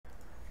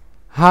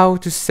how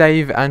to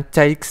save and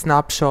take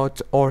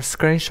snapshot or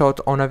screenshot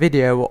on a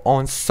video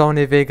on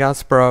Sony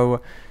Vegas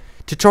Pro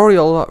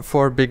tutorial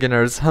for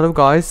beginners. Hello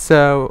guys,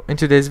 so in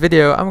today's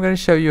video I'm going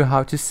to show you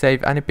how to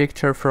save any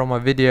picture from a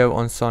video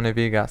on Sony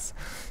Vegas.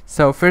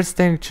 So first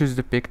thing, choose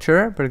the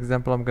picture. For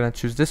example, I'm going to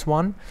choose this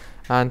one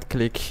and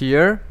click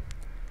here,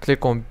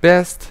 click on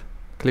best,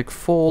 click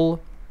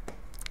full,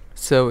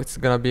 so it's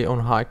gonna be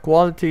on high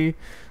quality.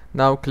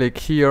 Now click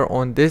here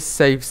on this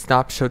save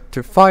snapshot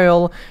to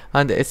file,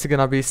 and it's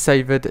gonna be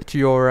saved to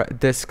your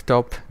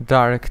desktop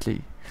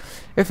directly.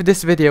 If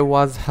this video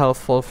was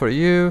helpful for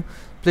you,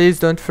 please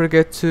don't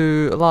forget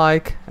to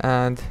like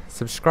and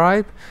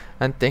subscribe,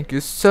 and thank you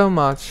so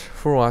much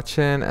for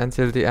watching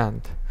until the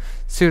end.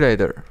 See you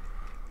later.